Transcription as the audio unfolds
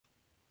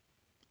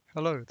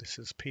Hello, this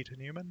is Peter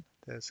Newman.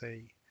 There's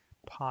a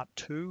part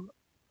 2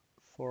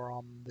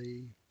 from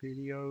the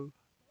video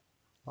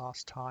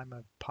last time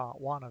of part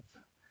 1 of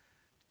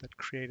that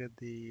created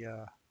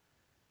the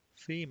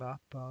femur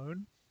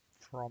bone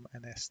from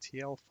an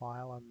STL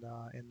file, and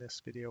in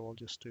this video we'll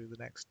just do the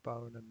next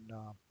bone and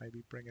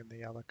maybe bring in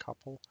the other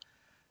couple.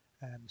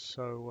 And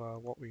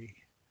so what we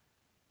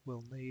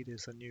will need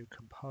is a new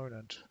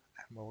component,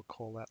 and we'll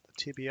call that the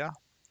tibia,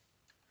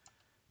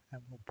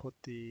 and we'll put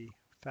the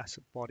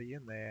facet body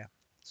in there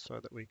so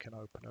that we can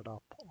open it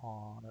up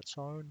on its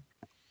own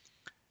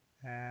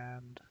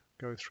and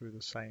go through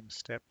the same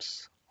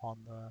steps. On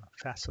the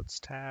Facets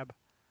tab,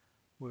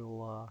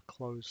 we'll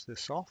close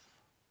this off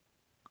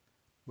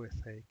with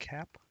a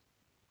cap,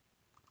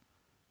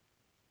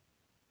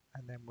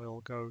 and then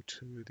we'll go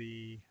to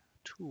the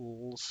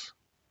Tools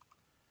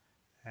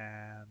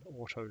and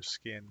Auto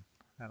Skin,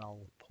 and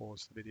I'll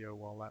pause the video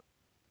while that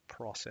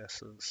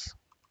processes.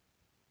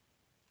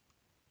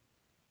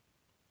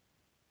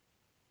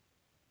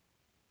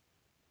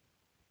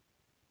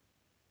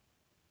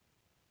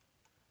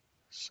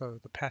 So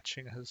the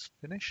patching has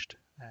finished,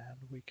 and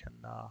we can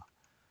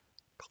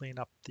clean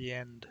up the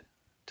end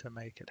to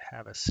make it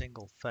have a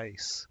single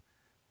face,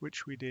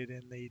 which we did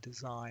in the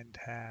Design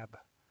tab,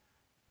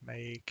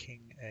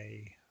 making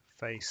a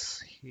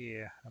face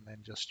here and then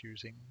just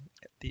using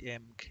the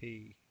M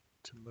key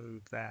to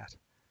move that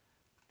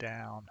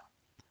down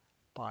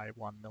by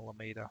 1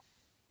 millimeter,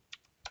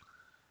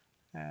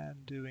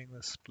 and doing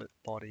the split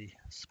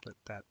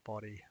that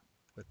body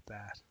with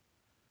that,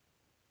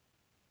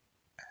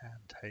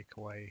 and take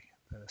away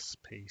this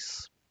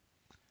piece.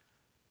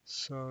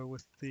 So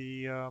with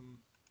the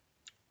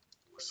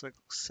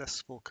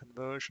successful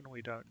conversion,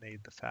 we don't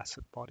need the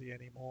facet body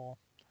anymore.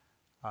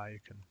 You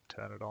can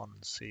turn it on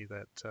and see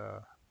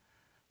that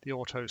the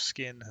auto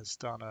skin has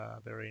done a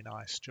very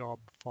nice job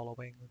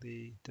following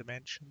the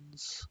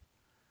dimensions.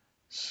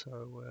 So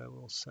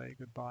we'll say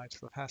goodbye to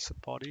the facet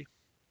body,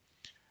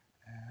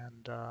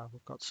 and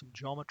we've got some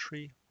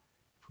geometry.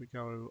 If we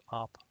go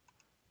up,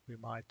 we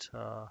might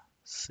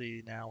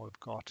see now we've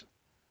got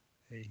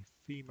a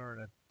femur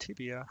and a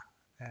tibia,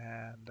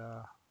 and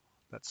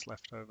that's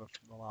left over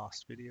from the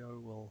last video.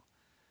 We'll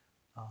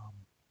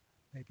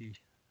maybe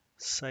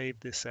save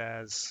this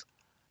as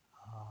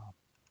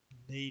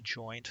knee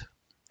joint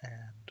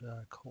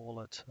and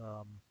call it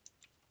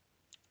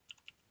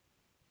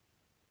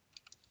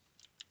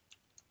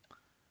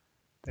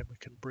then we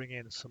can bring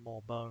in some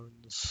more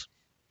bones,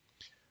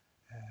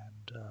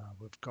 and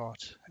we've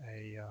got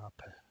a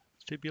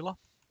fibula,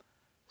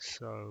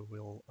 so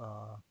we'll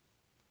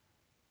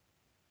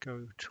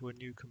go to a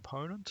new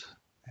component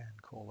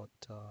and call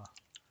it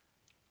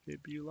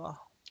fibula,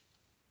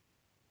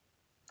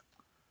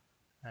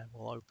 and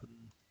we'll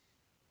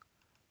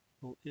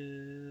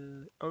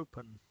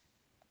open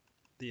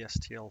the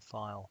STL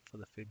file for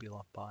the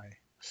fibula by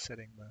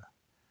setting the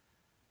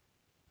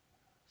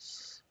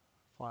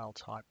file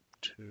type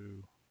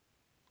to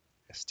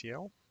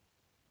STL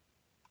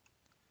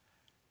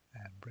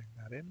and bring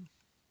that in.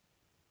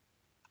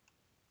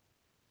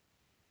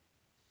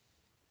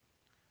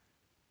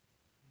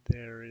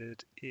 There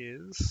it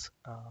is.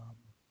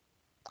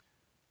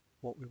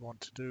 What we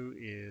want to do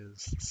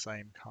is the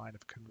same kind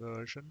of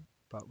conversion,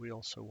 but we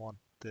also want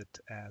it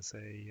as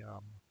a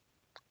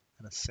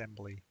an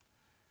assembly.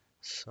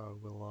 So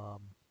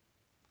we'll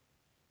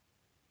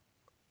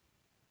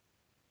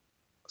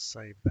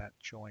save that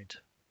joint.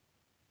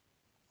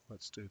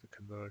 Let's do the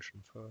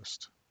conversion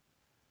first.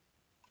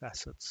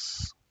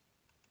 Facets,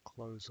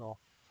 close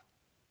off,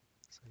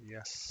 say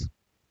yes,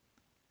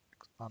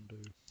 undo,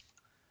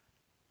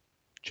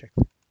 check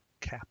the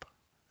cap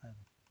and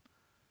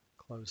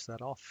close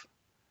that off.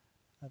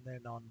 And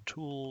then on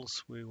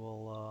Tools, we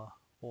will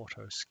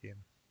auto skin.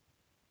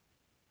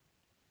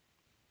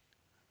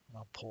 And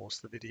I'll pause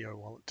the video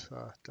while it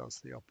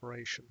does the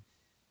operation.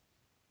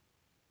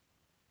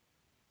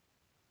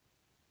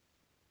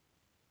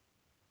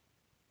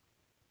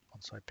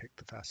 Once I pick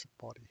the facet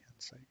body and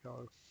say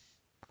go.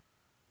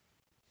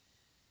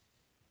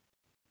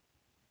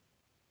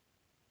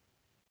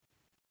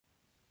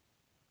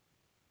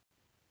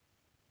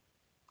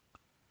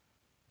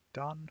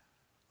 Done.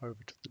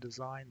 Over to the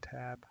Design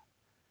tab,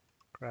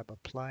 grab a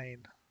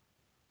plane,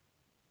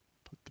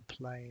 put the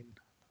plane,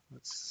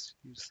 let's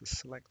use the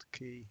Select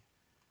key,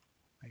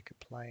 make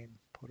a plane,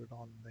 put it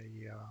on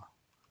the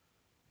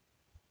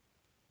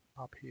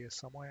up here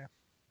somewhere,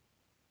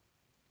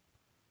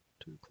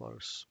 too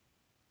close.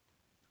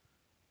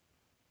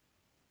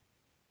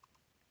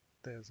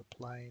 There's a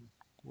plane,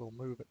 we'll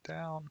move it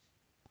down,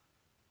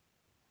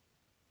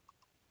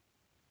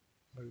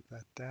 move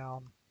that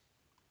down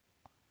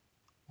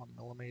 1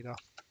 millimeter,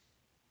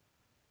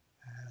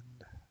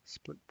 and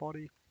split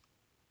body,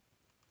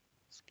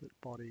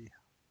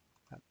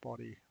 that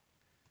body,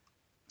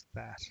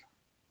 that,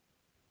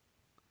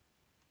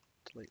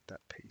 delete that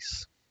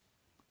piece.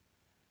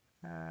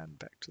 And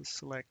back to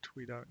select,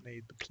 we don't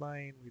need the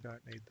plane, we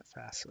don't need the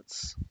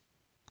facets.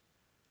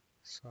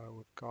 So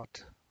we've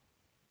got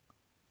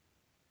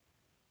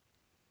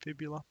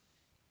fibula,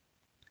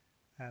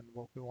 and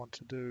what we want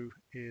to do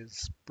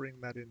is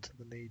bring that into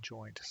the knee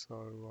joint.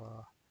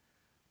 So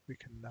we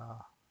can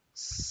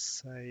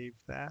save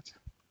that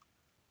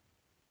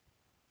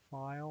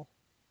file,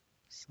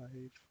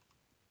 save,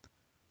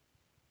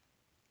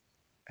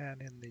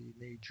 and in the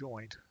knee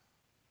joint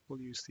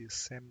we'll use the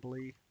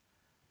assembly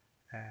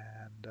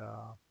and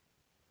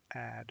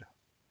add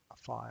a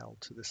file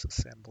to this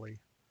assembly,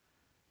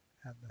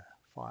 and the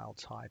file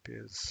type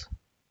is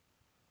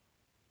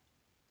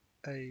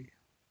a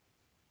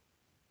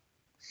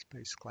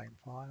SpaceClaim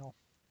file,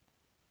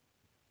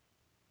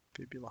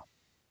 fibula.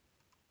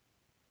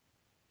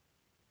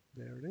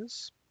 There it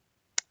is,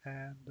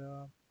 and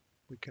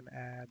we can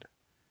add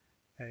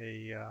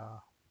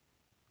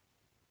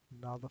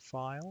another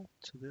file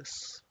to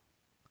this,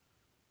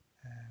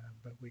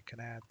 but we can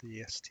add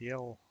the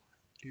STL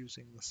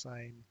using the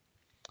same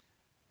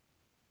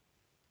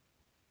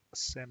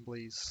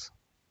assemblies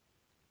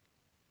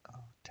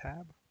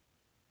tab,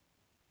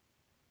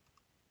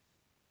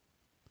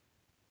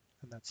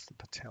 and that's the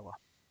patella.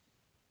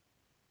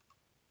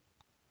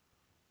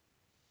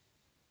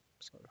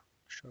 So it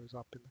shows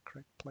up in the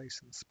correct place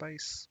in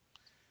space,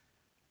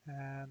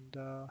 and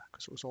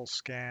because it was all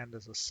scanned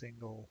as a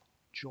single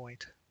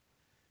joint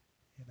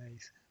in a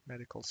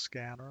medical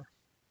scanner.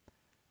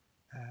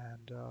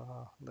 And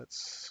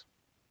let's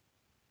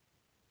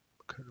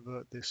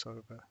convert this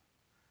over.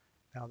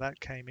 Now that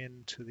came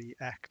into the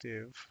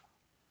active,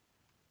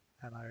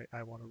 and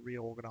I want to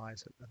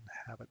reorganize it and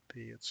have it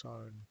be its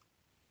own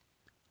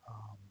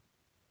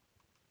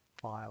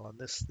file. And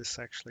this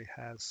actually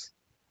has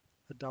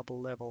a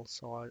double level,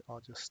 so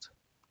I'll just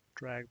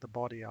drag the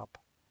body up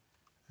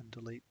and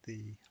delete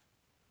the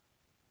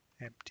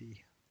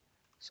empty.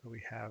 So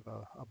we have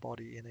a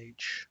body in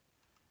each,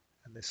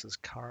 and this is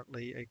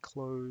currently a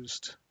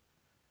closed.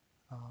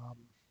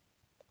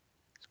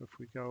 So if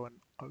we go and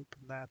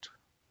open that,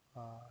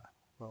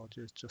 well,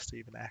 just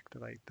even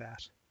activate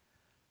that,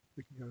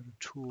 we can go to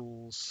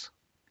Tools,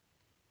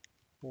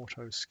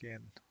 Auto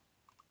Skin,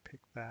 pick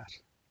that,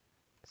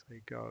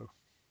 say go.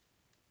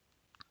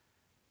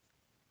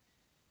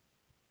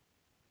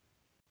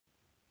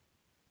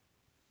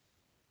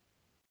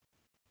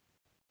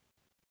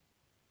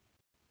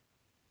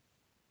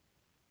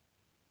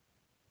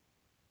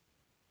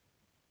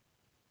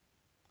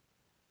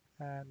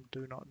 And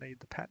do not need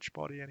the patch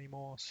body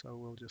anymore, so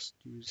we'll just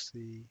use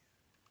the,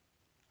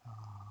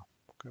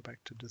 go back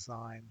to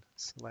Design,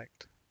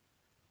 select,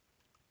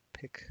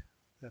 pick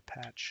the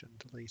patch and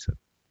delete it.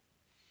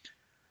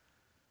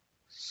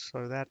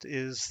 So that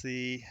is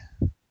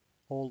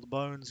all the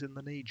bones in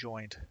the knee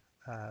joint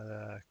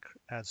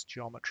as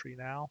geometry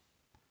now,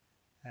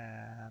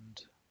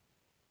 and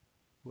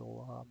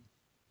we'll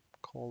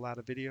call that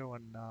a video,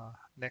 and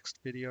next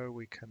video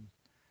we can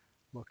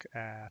look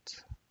at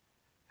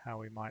how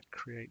we might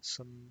create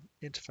some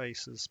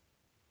interfaces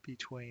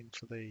between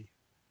for the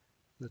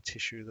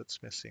tissue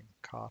that's missing,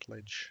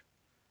 cartilage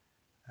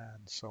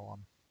and so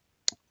on.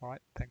 All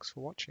right, thanks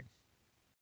for watching.